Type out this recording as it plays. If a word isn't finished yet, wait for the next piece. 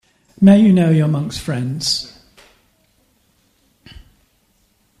May you know you're amongst friends.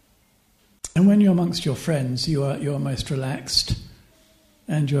 And when you're amongst your friends, you're most relaxed,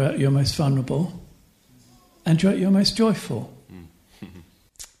 and you're most vulnerable, and you're most joyful.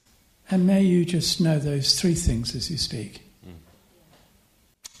 And may you just know those three things as you speak.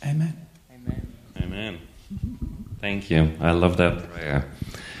 Amen. Amen. Amen. Thank you. I love that prayer.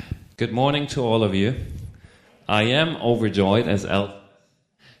 Good morning to all of you. I am overjoyed as Elf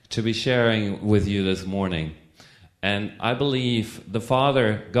to be sharing with you this morning. And I believe the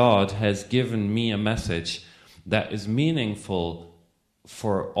Father God has given me a message that is meaningful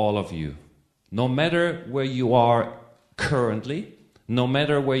for all of you. No matter where you are currently, no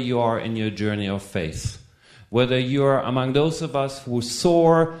matter where you are in your journey of faith, whether you are among those of us who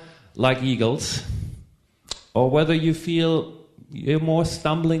soar like eagles, or whether you feel you're more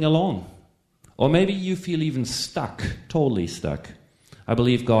stumbling along, or maybe you feel even stuck, totally stuck. I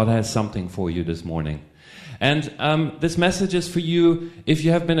believe God has something for you this morning. And this message is for you if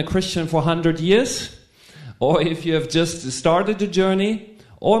you have been a Christian for 100 years, or if you have just started the journey,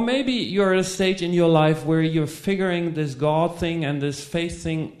 or maybe you're at a stage in your life where you're figuring this God thing and this faith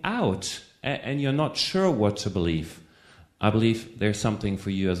thing out, and you're not sure what to believe. I believe there's something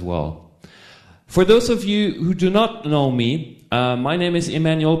for you as well. For those of you who do not know me, my name is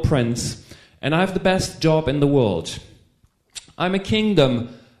Emmanuel Prince, and I have the best job in the world. I'm a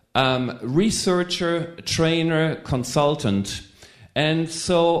kingdom researcher, trainer, consultant. And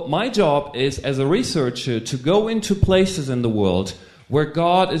so my job is, as a researcher, to go into places in the world where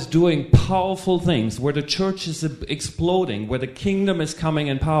God is doing powerful things, where the church is exploding, where the kingdom is coming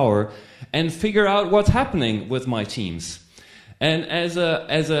in power, and figure out what's happening with my teams. And as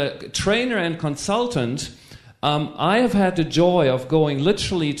a trainer and consultant, I have had the joy of going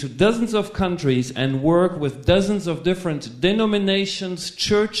literally to dozens of countries and work with dozens of different denominations,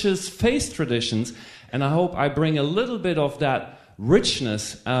 churches, faith traditions, and I hope I bring a little bit of that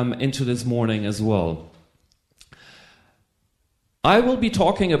richness into this morning as well. I will be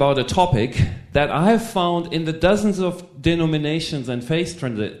talking about a topic that I have found in the dozens of denominations and faith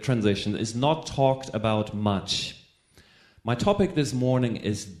transitions is not talked about much. My topic this morning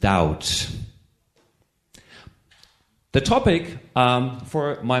is doubt. The topic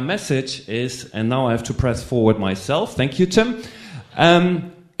for my message is, and now I have to press forward myself, thank you, Tim,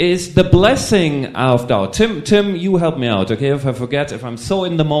 is the blessing of doubt. Tim, you help me out, okay, if I'm so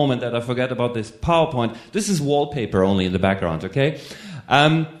in the moment that I forget about this PowerPoint. This is wallpaper only in the background, okay?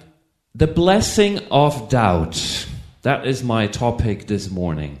 The blessing of doubt. That is my topic this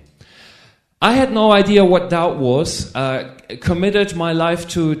morning. I had no idea what doubt was. Committed my life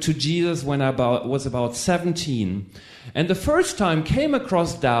to Jesus when I was about 17. And the first time came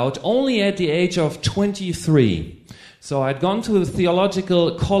across doubt only at the age of 23. So I'd gone to a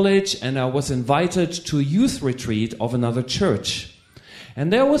theological college and I was invited to a youth retreat of another church.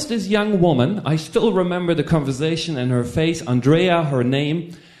 And there was this young woman, I still remember the conversation and her face, Andrea, her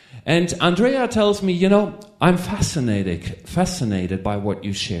name. And Andrea tells me, I'm fascinated by what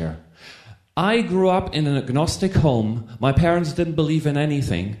you share. I grew up in an agnostic home. My parents didn't believe in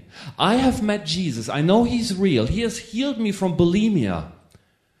anything. I have met Jesus. I know he's real. He has healed me from bulimia.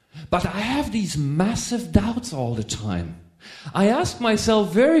 But I have these massive doubts all the time. I ask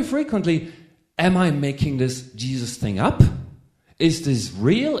myself very frequently, am I making this Jesus thing up? Is this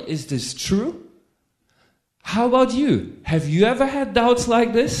real? Is this true? How about you? Have you ever had doubts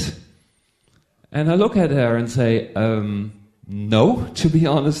like this? And I look at her and say, no, to be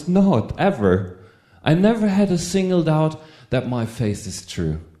honest, not ever. I never had a single doubt that my faith is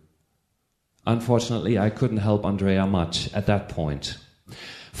true. Unfortunately, I couldn't help Andrea much at that point.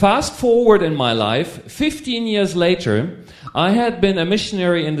 Fast forward in my life, 15 years later, I had been a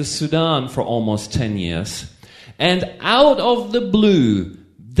missionary in the Sudan for almost 10 years. And out of the blue,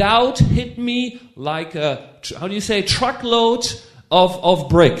 doubt hit me like a, truckload of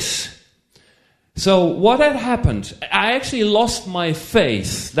bricks. So what had happened, I actually lost my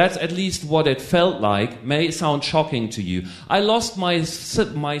faith. That's at least what it felt like. May sound shocking to you. I lost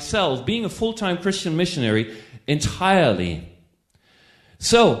myself, being a full-time Christian missionary, entirely.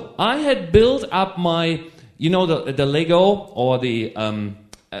 So I had built up my, the Lego or the,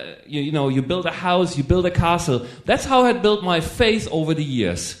 you build a house, you build a castle. That's how I had built my faith over the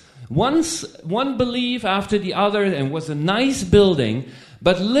years. One belief after the other, and was a nice building.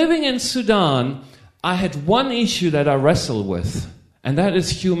 But living in Sudan, I had one issue that I wrestle with, and that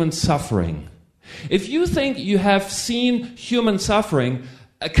is human suffering. If you think you have seen human suffering,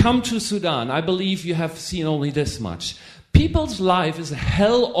 come to Sudan. I believe you have seen only this much. People's life is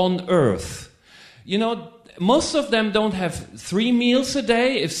hell on earth. most of them don't have 3 meals a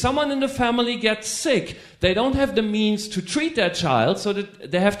day. If someone in the family gets sick, they don't have the means to treat their child, so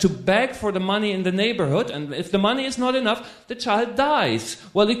that they have to beg for the money in the neighborhood, and if the money is not enough, the child dies.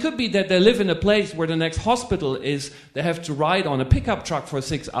 Well, it could be that they live in a place where the next hospital is, they have to ride on a pickup truck for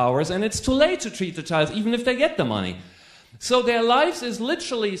 6 hours, and it's too late to treat the child, even if they get the money. So their lives is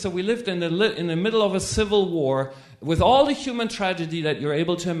literally, so we lived in the middle of a civil war, with all the human tragedy that you're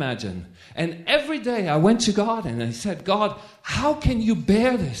able to imagine. And every day I went to God and I said, God, how can you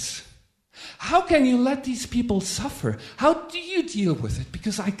bear this? How can you let these people suffer? How do you deal with it?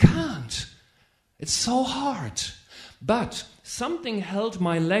 Because I can't. It's so hard. But something held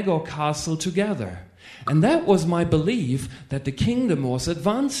my Lego castle together. And that was my belief that the kingdom was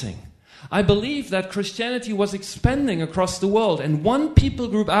advancing. I believe that Christianity was expanding across the world, and one people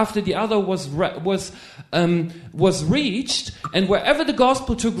group after the other was reached, and wherever the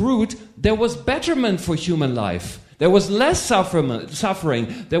gospel took root, there was betterment for human life. There was less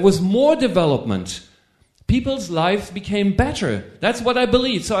suffering. There was more development. People's lives became better. That's what I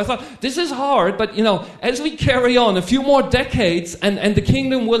believe. So I thought, this is hard, but as we carry on a few more decades, and the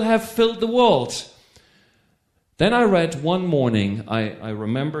kingdom will have filled the world. Then I read one morning, I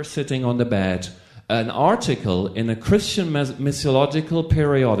remember sitting on the bed, an article in a Christian missiological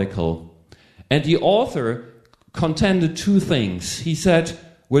periodical. And the author contended 2 things. He said,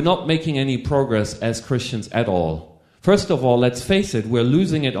 we're not making any progress as Christians at all. First of all, let's face it, we're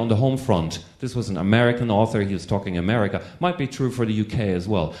losing it on the home front. This was an American author, he was talking America. Might be true for the UK as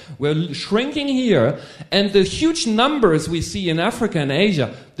well. We're shrinking here, and the huge numbers we see in Africa and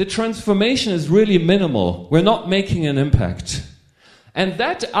Asia, the transformation is really minimal. We're not making an impact. And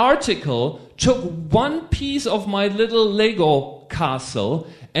that article took one piece of my little Lego castle,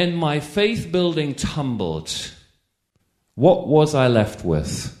 and my faith building tumbled. What was I left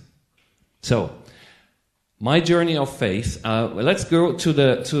with? So, my journey of faith, let's go to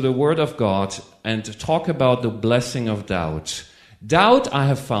the Word of God and talk about the blessing of doubt. Doubt, I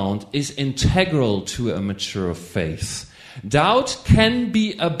have found, is integral to a mature faith. Doubt can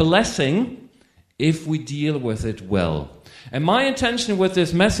be a blessing if we deal with it well. And my intention with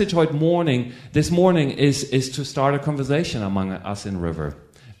this message this morning is to start a conversation among us in River,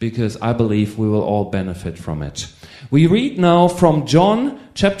 because I believe we will all benefit from it. We read now from John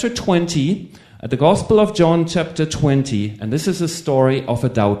chapter 20, the Gospel of John chapter 20, and this is a story of a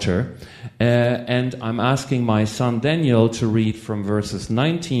doubter, and I'm asking my son Daniel to read from verses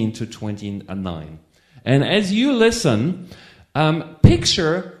 19 to 29. And as you listen,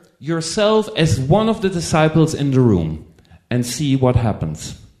 picture yourself as one of the disciples in the room and see what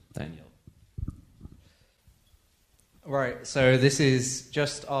happens. Daniel. Right, so this is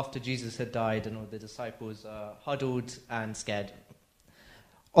just after Jesus had died and all the disciples are huddled and scared.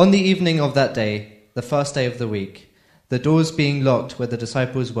 On the evening of that day, the first day of the week, the doors being locked where the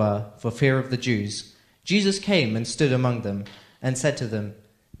disciples were for fear of the Jews, Jesus came and stood among them and said to them,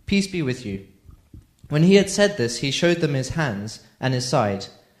 "Peace be with you." When he had said this, he showed them his hands and his side.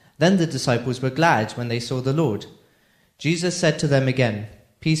 Then the disciples were glad when they saw the Lord. Jesus said to them again,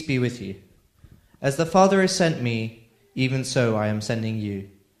 "Peace be with you. As the Father has sent me, even so I am sending you."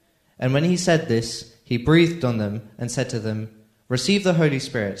 And when he said this, he breathed on them and said to them, "Receive the Holy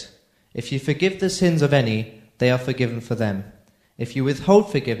Spirit. If you forgive the sins of any, they are forgiven for them. If you withhold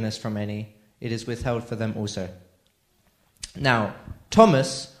forgiveness from any, it is withheld for them also." Now,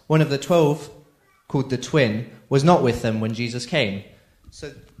 Thomas, one of the 12, called the twin, was not with them when Jesus came.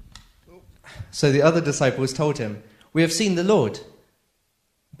 So the other disciples told him, "We have seen the Lord."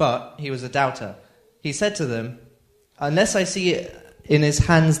 But he was a doubter. He said to them, "Unless I see in his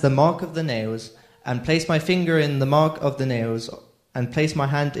hands the mark of the nails, and place my finger in the mark of the nails, and place my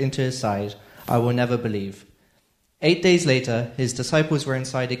hand into his side, I will never believe." 8 days later, his disciples were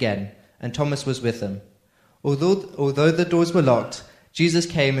inside again, and Thomas was with them. Although the doors were locked, Jesus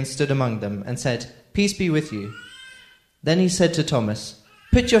came and stood among them, and said, "Peace be with you." Then he said to Thomas,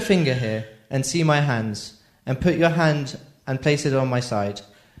 "Put your finger here, and see my hands, and put your hand and place it on my side.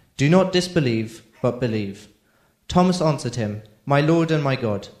 Do not disbelieve, but believe." Thomas answered him, "My Lord and my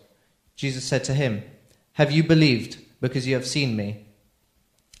God." Jesus said to him, "Have you believed because you have seen me?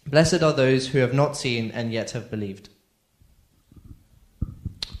 Blessed are those who have not seen and yet have believed."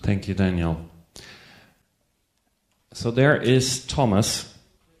 Thank you, Daniel. So there is Thomas.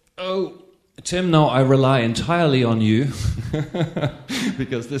 Oh, Tim, now I rely entirely on you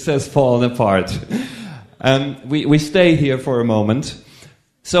because this has fallen apart. We stay here for a moment.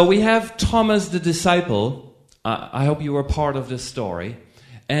 So we have Thomas the disciple. I hope you were part of this story.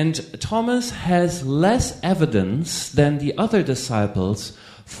 And Thomas has less evidence than the other disciples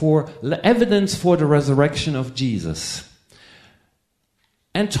evidence for the resurrection of Jesus.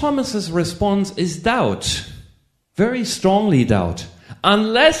 And Thomas's response is doubt. Very strongly doubt.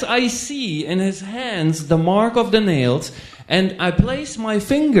 Unless I see in his hands the mark of the nails, and I place my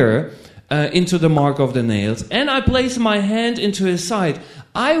finger into the mark of the nails, and I place my hand into his side,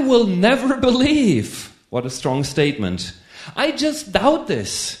 I will never believe. What a strong statement. I just doubt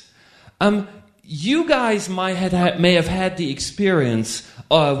this. You guys may have had the experience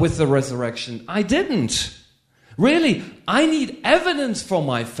with the resurrection. I didn't. Really, I need evidence for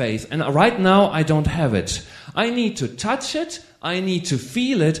my faith, and right now I don't have it. I need to touch it, I need to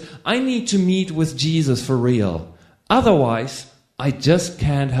feel it, I need to meet with Jesus for real. Otherwise, I just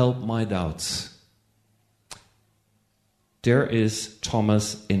can't help my doubts. There is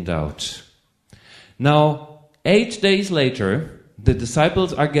Thomas in doubt. Now, 8 days later, the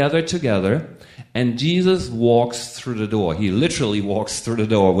disciples are gathered together, and Jesus walks through the door. He literally walks through the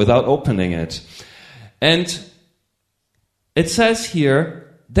door without opening it. And it says here,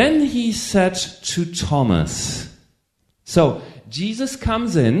 then he said to Thomas. So, Jesus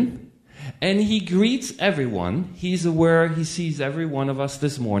comes in, and he greets everyone. He's aware, he sees every one of us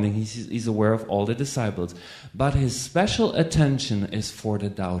this morning. He's aware of all the disciples. But his special attention is for the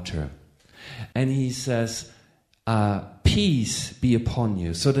doubter. And he says, peace be upon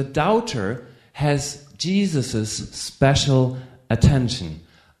you. So the doubter has Jesus' special attention.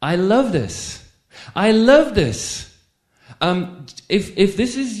 I love this. I love this. If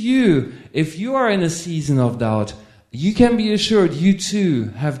this is you, if you are in a season of doubt, you can be assured you too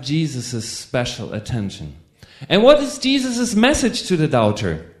have Jesus' special attention. And what is Jesus' message to the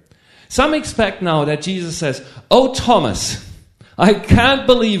doubter? Some expect now that Jesus says, "Oh Thomas, I can't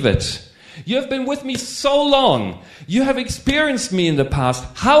believe it. You have been with me so long. You have experienced me in the past.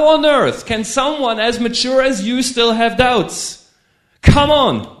 How on earth can someone as mature as you still have doubts? Come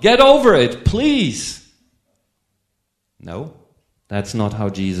on, get over it, please." No, that's not how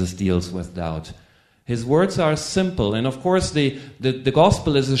Jesus deals with doubt. His words are simple, and of course the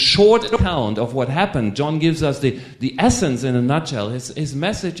gospel is a short account of what happened. John gives us the essence in a nutshell. His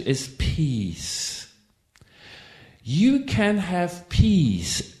message is peace. You can have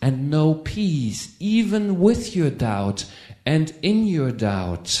peace and know peace even with your doubt and in your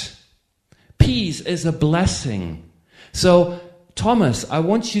doubt. Peace is a blessing. So, Thomas, I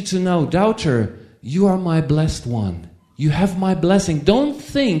want you to know, doubter, you are my blessed one. You have my blessing. Don't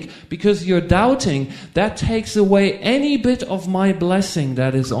think because you're doubting that takes away any bit of my blessing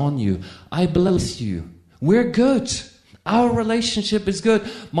that is on you. I bless you. We're good. Our relationship is good.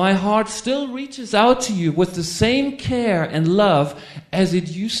 My heart still reaches out to you with the same care and love as it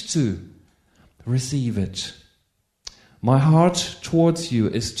used to. Receive it. My heart towards you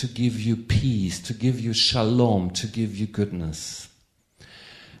is to give you peace, to give you shalom, to give you goodness.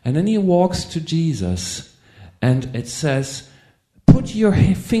 And then he walks to Jesus. And it says, put your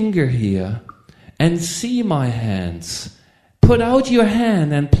finger here and see my hands. Put out your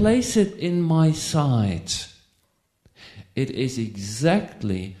hand and place it in my side. It is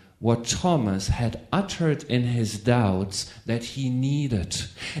exactly what Thomas had uttered in his doubts that he needed.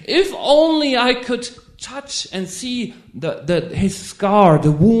 If only I could touch and see his scar,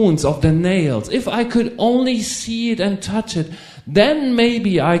 the wounds of the nails. If I could only see it and touch it, then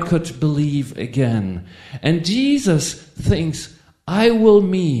maybe I could believe again. And Jesus thinks, I will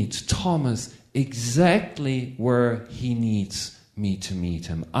meet Thomas exactly where he needs me to meet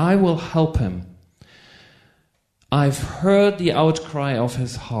him. I will help him. I've heard the outcry of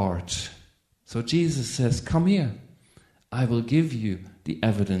his heart. So Jesus says, come here. I will give you the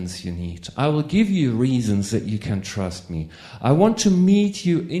evidence you need. I will give you reasons that you can trust me. I want to meet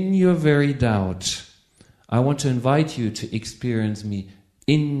you in your very doubt. I want to invite you to experience me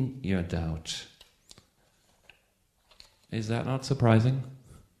in your doubt. Is that not surprising?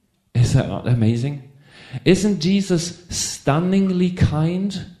 Is that not amazing? Isn't Jesus stunningly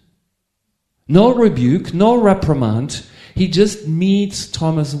kind? No rebuke, no reprimand. He just meets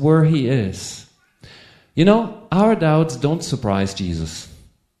Thomas where he is. You know, our doubts don't surprise Jesus.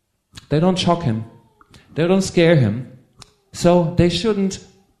 They don't shock him. They don't scare him. So they shouldn't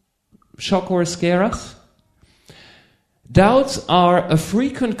shock or scare us. Doubts are a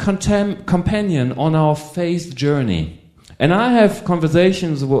frequent companion on our faith journey. And I have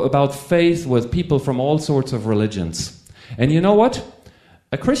conversations about faith with people from all sorts of religions. And you know what?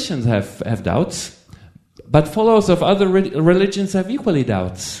 Christians have doubts, but followers of other religions have equally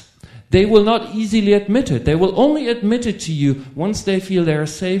doubts. They will not easily admit it. They will only admit it to you once they feel they are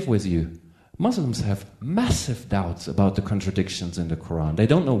safe with you. Muslims have massive doubts about the contradictions in the Quran. They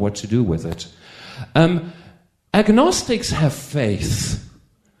don't know what to do with it. Agnostics have faith.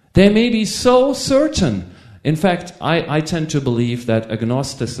 They may be so certain. In fact, I tend to believe that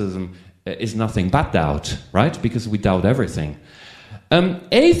agnosticism is nothing but doubt, right? Because we doubt everything.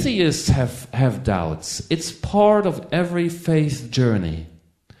 Atheists have doubts. It's part of every faith journey.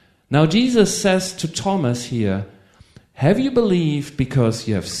 Now Jesus says to Thomas here, have you believed because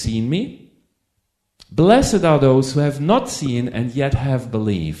you have seen me? Blessed are those who have not seen and yet have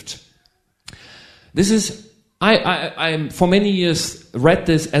believed. This is, I for many years read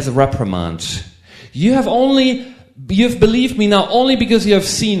this as a reprimand. You've believed me now only because you have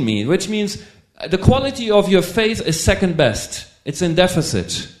seen me, which means the quality of your faith is second best. It's in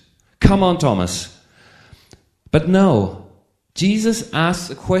deficit. Come on, Thomas. But no, Jesus asks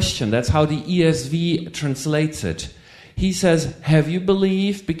a question. That's how the ESV translates it. He says, have you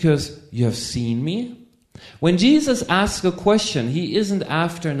believed because you have seen me? When Jesus asks a question, he isn't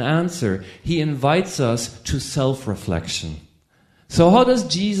after an answer. He invites us to self-reflection. So how does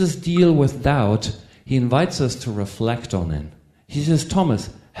Jesus deal with doubt? He invites us to reflect on it. He says,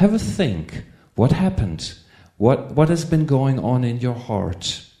 Thomas, have a think. What happened? What has been going on in your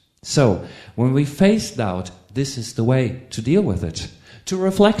heart? So, when we face doubt, this is the way to deal with it. To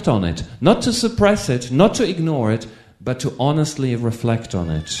reflect on it. Not to suppress it, not to ignore it, but to honestly reflect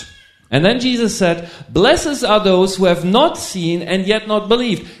on it. And then Jesus said, blessed are those who have not seen and yet not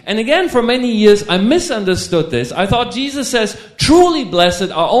believed. And again, for many years, I misunderstood this. I thought Jesus says, truly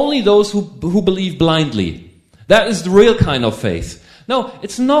blessed are only those who believe blindly. That is the real kind of faith. No,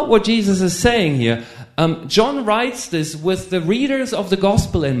 it's not what Jesus is saying here. John writes this with the readers of the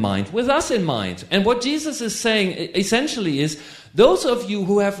gospel in mind, with us in mind. And what Jesus is saying essentially is, those of you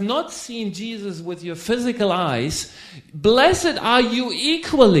who have not seen Jesus with your physical eyes, blessed are you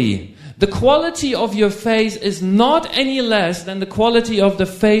equally. The quality of your faith is not any less than the quality of the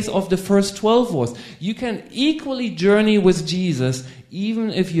faith of the first 12 was. You can equally journey with Jesus,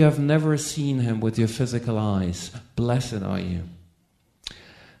 even if you have never seen him with your physical eyes. Blessed are you.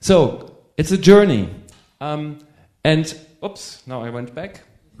 So, it's a journey. Now I went back.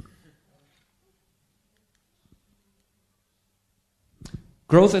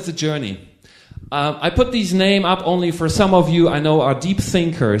 Growth as a journey. I put these names up only for some of you I know are deep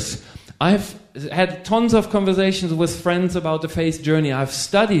thinkers. I've had tons of conversations with friends about the faith journey. I've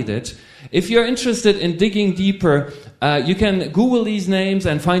studied it. If you're interested in digging deeper, you can Google these names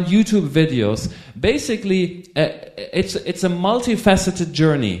and find YouTube videos. Basically, it's a multifaceted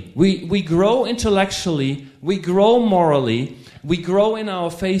journey. We grow intellectually, we grow morally, we grow in our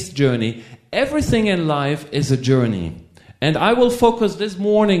faith journey. Everything in life is a journey. And I will focus this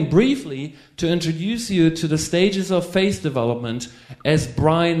morning briefly to introduce you to the stages of faith development as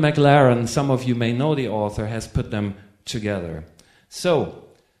Brian McLaren, some of you may know the author, has put them together. So,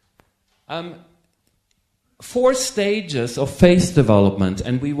 4 stages of faith development,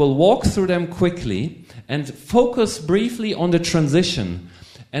 and we will walk through them quickly and focus briefly on the transition.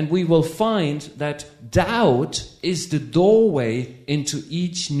 And we will find that doubt is the doorway into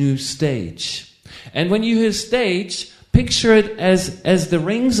each new stage. And when you hear stage, picture it as the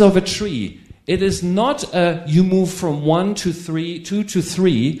rings of a tree. It is not you move from 1 to 3, 2 to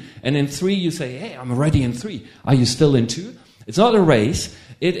 3, and in 3 you say, hey, I'm already in 3. Are you still in 2? It's not a race.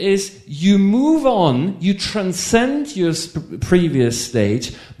 It is you move on, you transcend your previous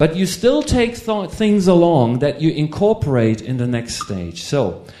stage, but you still take things along that you incorporate in the next stage.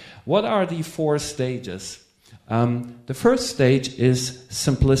 So, what are the 4 stages? The first stage is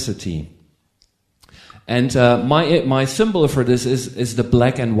simplicity. And my symbol for this is the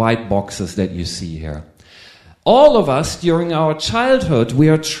black and white boxes that you see here. All of us, during our childhood, we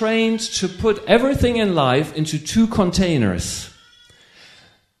are trained to put everything in life into 2 containers.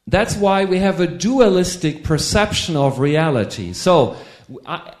 That's why we have a dualistic perception of reality. So,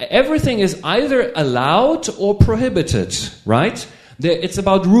 everything is either allowed or prohibited, right? It's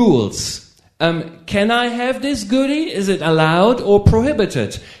about rules. Can I have this goodie? Is it allowed or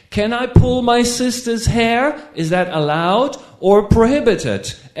prohibited? Can I pull my sister's hair? Is that allowed or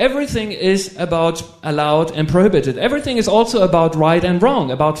prohibited? Everything is about allowed and prohibited. Everything is also about right and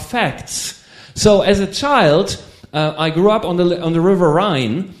wrong, about facts. So as a child, I grew up on the River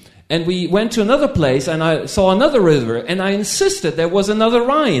Rhine, and we went to another place, and I saw another river, and I insisted there was another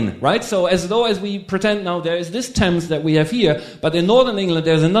Rhine, right? So as though as we pretend now there is this Thames that we have here, but in northern England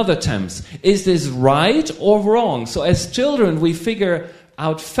there's another Thames. Is this right or wrong? So as children we figure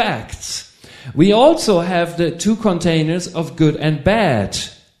out facts. We also have the 2 containers of good and bad.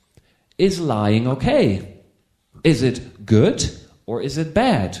 Is lying okay? Is it good or is it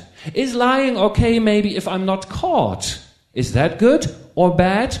bad? Is lying okay maybe if I'm not caught? Is that good or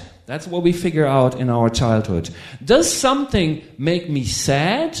bad? That's what we figure out in our childhood. Does something make me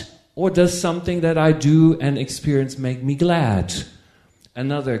sad, or does something that I do and experience make me glad?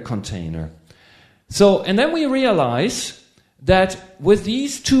 Another container. So, and then we realize that with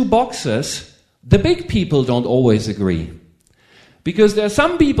these two boxes, the big people don't always agree. Because there are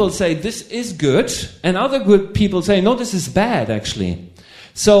some people say this is good, and other good people say, no, this is bad, actually.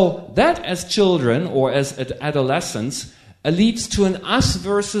 So that as children or as adolescents leads to an us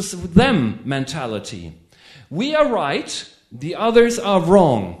versus them mentality. We are right, the others are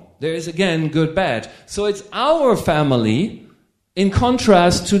wrong. There is again good, bad. So it's our family in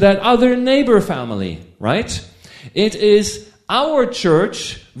contrast to that other neighbor family, right? It is our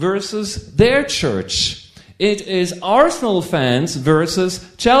church versus their church. It is Arsenal fans versus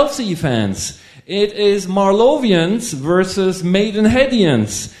Chelsea fans. It is Marlovians versus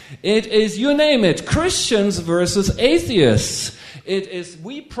Maidenheadians. It is, you name it, Christians versus atheists. It is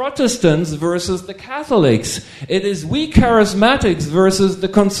we Protestants versus the Catholics. It is we Charismatics versus the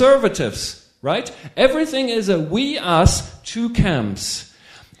Conservatives, right? Everything is a we, us, two camps.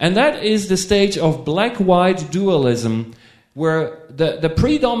 And that is the stage of black-white dualism, where the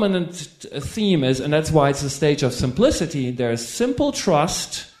predominant theme is, and that's why it's a stage of simplicity, there is simple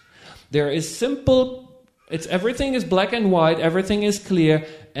trust, there is simple, everything is black and white, everything is clear,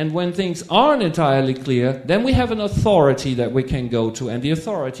 and when things aren't entirely clear, then we have an authority that we can go to, and the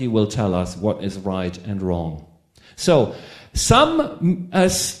authority will tell us what is right and wrong. So, some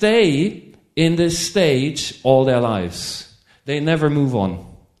stay in this stage all their lives. They never move on.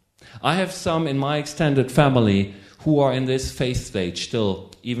 I have some in my extended family who are in this faith stage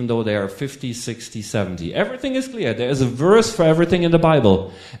still, even though they are 50, 60, 70. Everything is clear. There is a verse for everything in the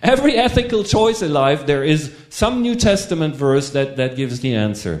Bible. Every ethical choice in life, there is some New Testament verse that gives the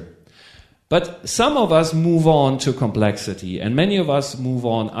answer. But some of us move on to complexity, and many of us move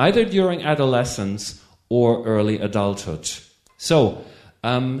on either during adolescence or early adulthood. So,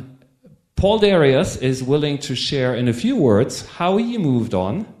 Paul Darius is willing to share in a few words how he moved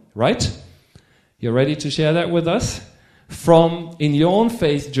on, right? You're ready to share that with us? In your own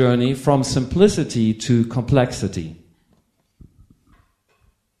faith journey, from simplicity to complexity.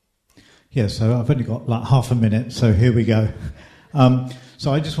 Yes, so I've only got like half a minute, so here we go.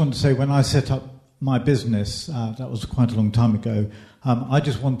 So I just want to say, when I set up my business, that was quite a long time ago, I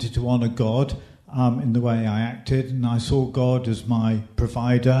just wanted to honour God in the way I acted, and I saw God as my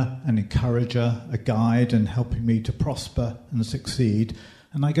provider, an encourager, a guide, and helping me to prosper and succeed.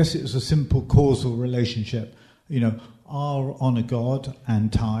 And I guess it was a simple causal relationship. You know, I'll honour God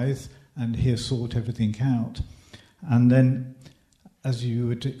and tithe, and He'll sort everything out. And then, as you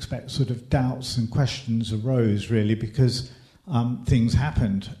would expect, sort of doubts and questions arose, really, because things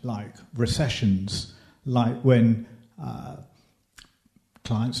happened, like recessions, like when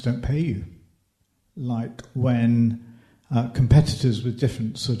clients don't pay you, like when competitors with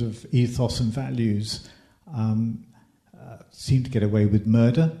different sort of ethos and values seem to get away with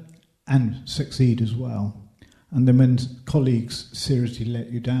murder and succeed as well. And then when colleagues seriously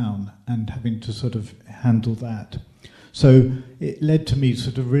let you down, and having to sort of handle that. So it led to me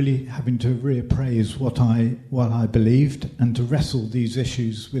sort of really having to reappraise what I believed, and to wrestle these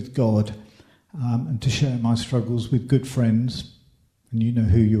issues with God, and to share my struggles with good friends, and you know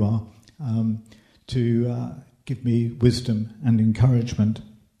who you are, to give me wisdom and encouragement.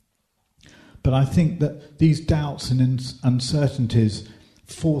 But I think that these doubts and uncertainties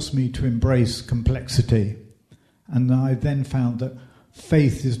forced me to embrace complexity. And I then found that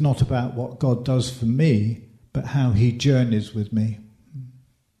faith is not about what God does for me, but how He journeys with me.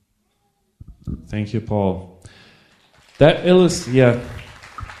 Thank you, Paul.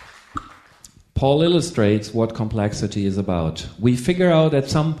 Paul illustrates what complexity is about. We figure out at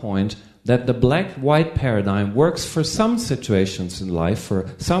some point that the black-white paradigm works for some situations in life, for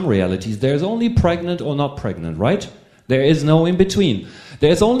some realities. There's only pregnant or not pregnant, right? There is no in-between.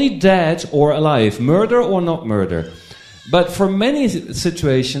 There's only dead or alive, murder or not murder. But for many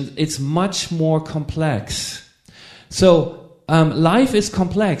situations, it's much more complex. So, life is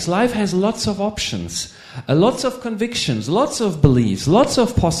complex. Life has lots of options, lots of convictions, lots of beliefs, lots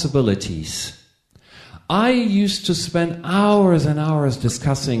of possibilities. I used to spend hours and hours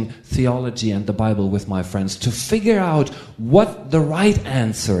discussing theology and the Bible with my friends to figure out what the right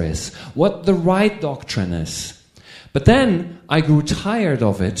answer is, what the right doctrine is. But then I grew tired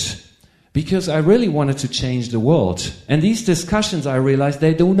of it because I really wanted to change the world. And these discussions, I realized,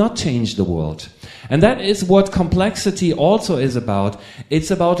 they do not change the world. And that is what complexity also is about.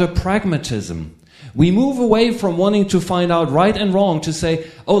 It's about a pragmatism. We move away from wanting to find out right and wrong to say,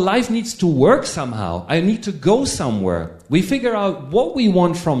 oh, life needs to work somehow. I need to go somewhere. We figure out what we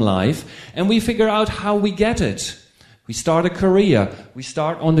want from life, and we figure out how we get it. We start a career. We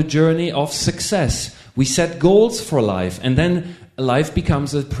start on the journey of success. We set goals for life, and then life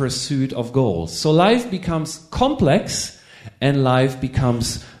becomes a pursuit of goals. So life becomes complex, and life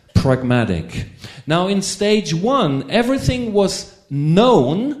becomes pragmatic. Now, in stage 1, everything was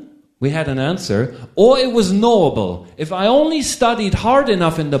known. We had an answer, or it was knowable. If I only studied hard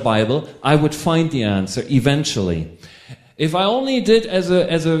enough in the Bible, I would find the answer eventually. If I only did, as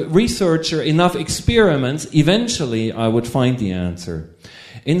a researcher, enough experiments, eventually I would find the answer.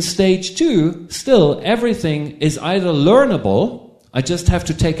 In stage 2, still, everything is either learnable, I just have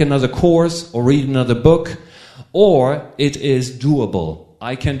to take another course or read another book, or it is doable.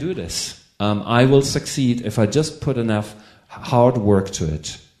 I can do this. I will succeed if I just put enough hard work to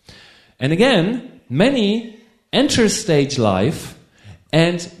it. And again, many enter stage life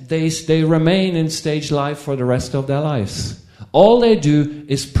and they remain in stage life for the rest of their lives. All they do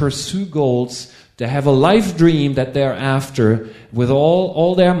is pursue goals. They have a life dream that they're after with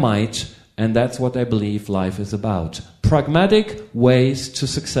all their might, and that's what they believe life is about. Pragmatic ways to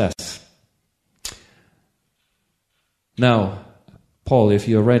success. Now, Paul, if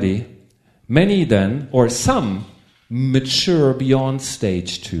you're ready, many then, or some, mature beyond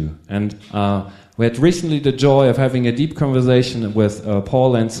stage 2. And we had recently the joy of having a deep conversation with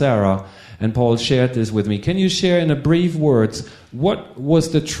Paul and Sarah, and Paul shared this with me. Can you share in a brief words, what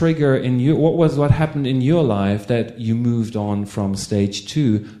was the trigger in you, what happened in your life that you moved on from stage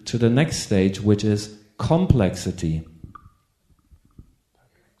 2 to the next stage, which is complexity?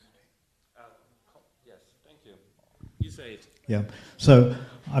 Yes, thank you. You say it. Yeah, so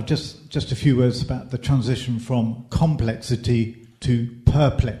I've just a few words about the transition from complexity to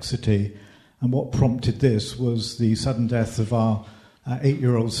perplexity. And what prompted this was the sudden death of our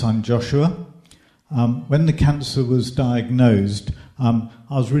 8-year-old son Joshua. When the cancer was diagnosed, I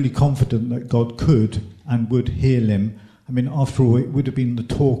was really confident that God could and would heal him. I mean, after all, it would have been the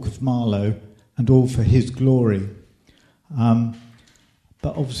talk of Marlow and all for his glory. But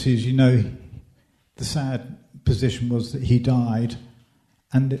obviously, as you know, the sad position was that he died.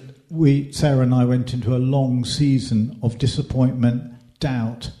 And Sarah and I went into a long season of disappointment,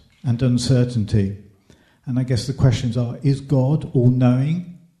 doubt, and uncertainty. And I guess the questions are, is God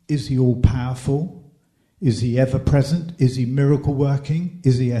all-knowing? Is he all-powerful? Is he ever-present? Is he miracle-working?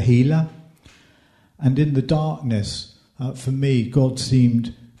 Is he a healer? And in the darkness, for me, God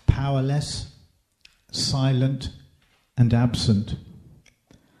seemed powerless, silent, and absent.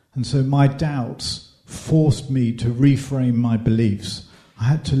 And so my doubts forced me to reframe my beliefs. I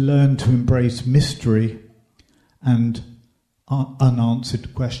had to learn to embrace mystery and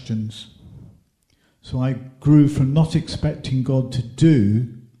unanswered questions. So I grew from not expecting God to do,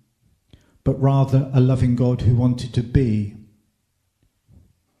 but rather a loving God who wanted to be.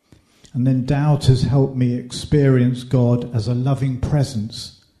 And then doubt has helped me experience God as a loving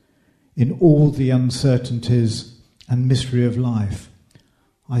presence in all the uncertainties and mystery of life.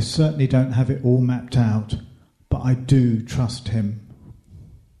 I certainly don't have it all mapped out, but I do trust him.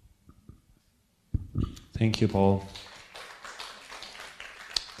 Thank you, Paul.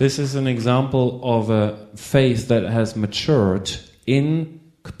 This is an example of a faith that has matured in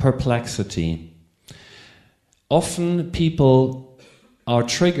perplexity. Often people are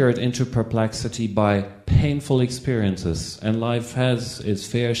triggered into perplexity by painful experiences, and life has its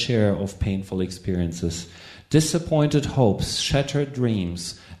fair share of painful experiences. Disappointed hopes, shattered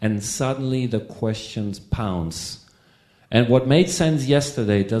dreams, and suddenly the questions pounce. And what made sense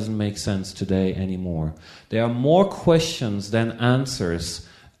yesterday doesn't make sense today anymore. There are more questions than answers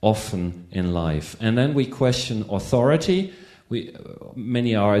often in life. And then we question authority.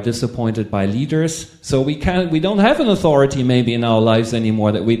 Many are disappointed by leaders. So we don't have an authority maybe in our lives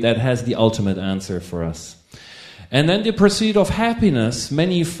anymore that has the ultimate answer for us. And then the pursuit of happiness,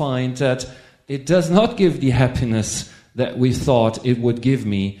 many find that it does not give the happiness that we thought it would give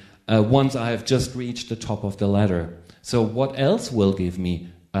me once I have just reached the top of the ladder. So what else will give me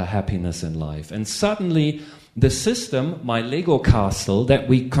happiness in life? And suddenly the system, my Lego castle, that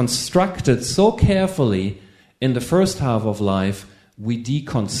we constructed so carefully in the first half of life, we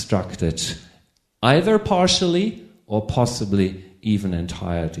deconstruct it, either partially or possibly even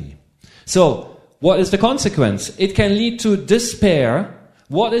entirely. So, what is the consequence? It can lead to despair.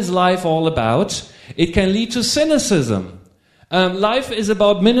 What is life all about? It can lead to cynicism. Life is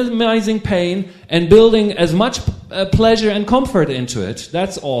about minimizing pain and building as much pleasure and comfort into it.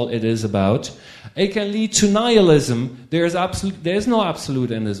 That's all it is about. It can lead to nihilism. There's no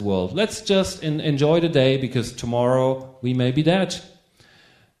absolute in this world. Let's just enjoy the day because tomorrow we may be dead.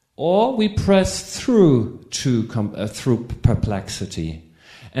 Or we press through through perplexity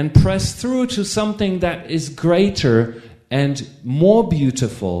and press through to something that is greater and more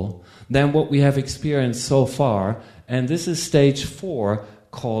beautiful than what we have experienced so far. And this is stage 4,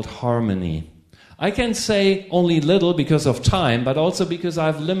 called harmony. I can say only little because of time, but also because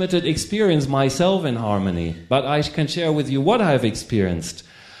I've limited experience myself in harmony. But I can share with you what I've experienced.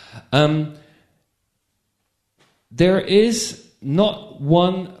 There is not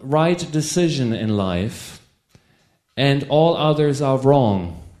one right decision in life, and all others are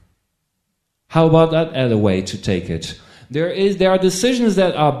wrong. How about that other way to take it? There are decisions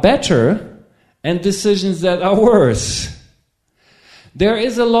that are better and decisions that are worse. There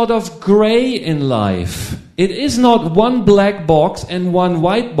is a lot of gray in life. It is not one black box and one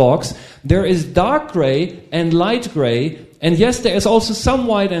white box. There is dark gray and light gray. And yes, there is also some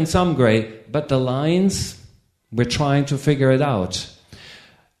white and some gray. But the lines, we're trying to figure it out.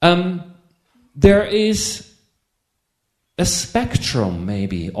 There is a spectrum,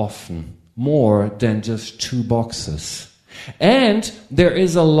 maybe, often, more than just 2 boxes. And there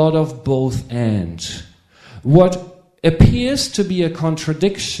is a lot of both and. What appears to be a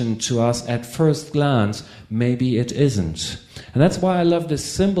contradiction to us at first glance, maybe it isn't. And that's why I love this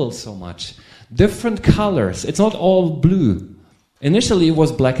symbol so much. Different colors. It's not all blue. Initially it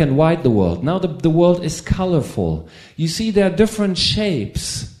was black and white, the world. Now the world is colorful. You see, there are different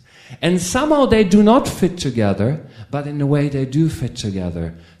shapes. And somehow they do not fit together, but in a way they do fit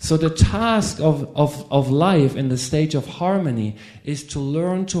together. So the task of life in the stage of harmony is to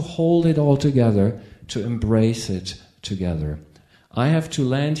learn to hold it all together, to embrace it together. I have to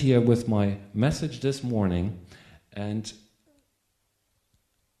land here with my message this morning and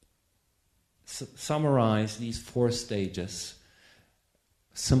summarize these 4 stages.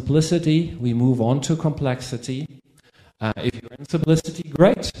 Simplicity, we move on to complexity. If you're in simplicity,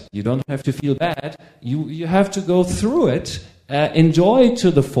 great. You don't have to feel bad. You have to go through it, enjoy it to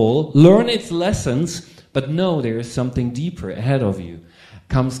the full, learn its lessons, but know there is something deeper ahead of you.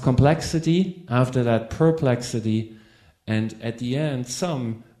 Comes complexity, after that perplexity, and at the end,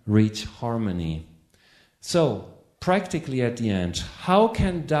 some reach harmony. So, practically at the end, how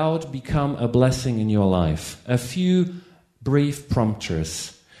can doubt become a blessing in your life? A few brief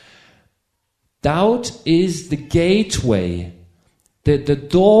prompters. Doubt is the gateway, the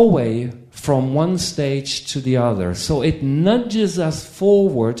doorway from one stage to the other. So it nudges us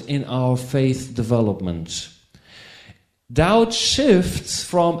forward in our faith development. Doubt shifts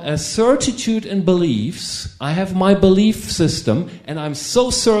from a certitude in beliefs. I have my belief system and I'm so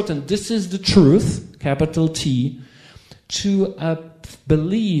certain this is the truth, capital T, to a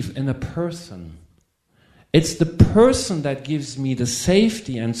belief in a person. It's the person that gives me the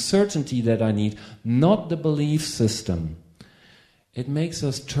safety and certainty that I need, not the belief system. It makes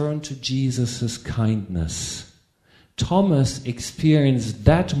us turn to Jesus' kindness. Thomas experienced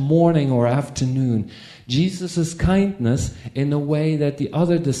that morning or afternoon Jesus' kindness in a way that the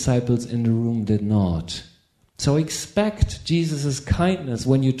other disciples in the room did not. So expect Jesus' kindness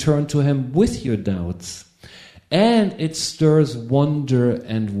when you turn to him with your doubts. And it stirs wonder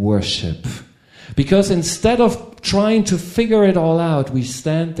and worship. Because instead of trying to figure it all out, we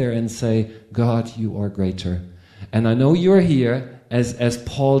stand there and say, God, you are greater. And I know you're here, as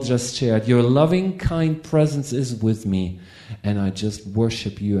Paul just shared. Your loving, kind presence is with me. And I just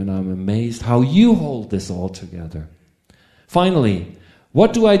worship you, and I'm amazed how you hold this all together. Finally,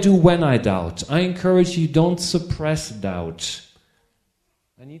 what do I do when I doubt? I encourage you, don't suppress doubt.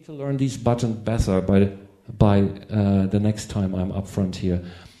 I need to learn these buttons better by the next time I'm up front here.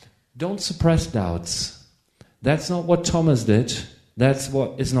 Don't suppress doubts. That's not what Thomas did. That's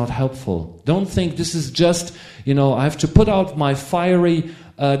what is not helpful. Don't think this is just, I have to put out my fiery,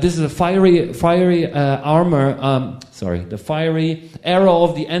 this is a fiery armor, the fiery arrow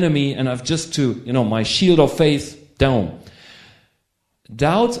of the enemy, and I've just to, my shield of faith down.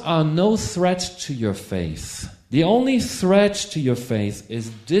 Doubts are no threat to your faith. The only threat to your faith is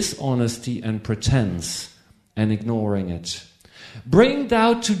dishonesty and pretense and ignoring it. Bring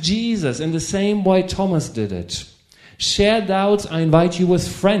doubt to Jesus in the same way Thomas did it. Share doubts, I invite you, with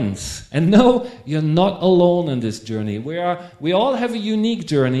friends. And no, you're not alone in this journey. We all have a unique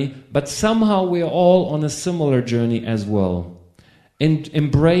journey, but somehow we're all on a similar journey as well.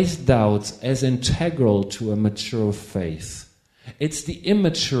 Embrace doubts as integral to a mature faith. It's the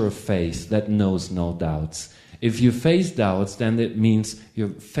immature faith that knows no doubts. If you face doubts, then it means your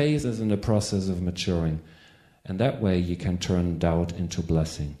faith is in the process of maturing. And that way you can turn doubt into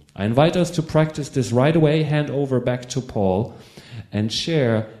blessing. I invite us to practice this right away, hand over back to Paul, and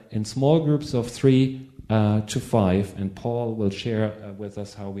share in small groups of 3 to 5, and Paul will share with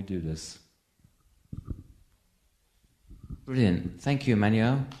us how we do this. Brilliant. Thank you,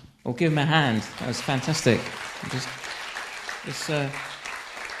 Emmanuel. Well, give him a hand. That was fantastic.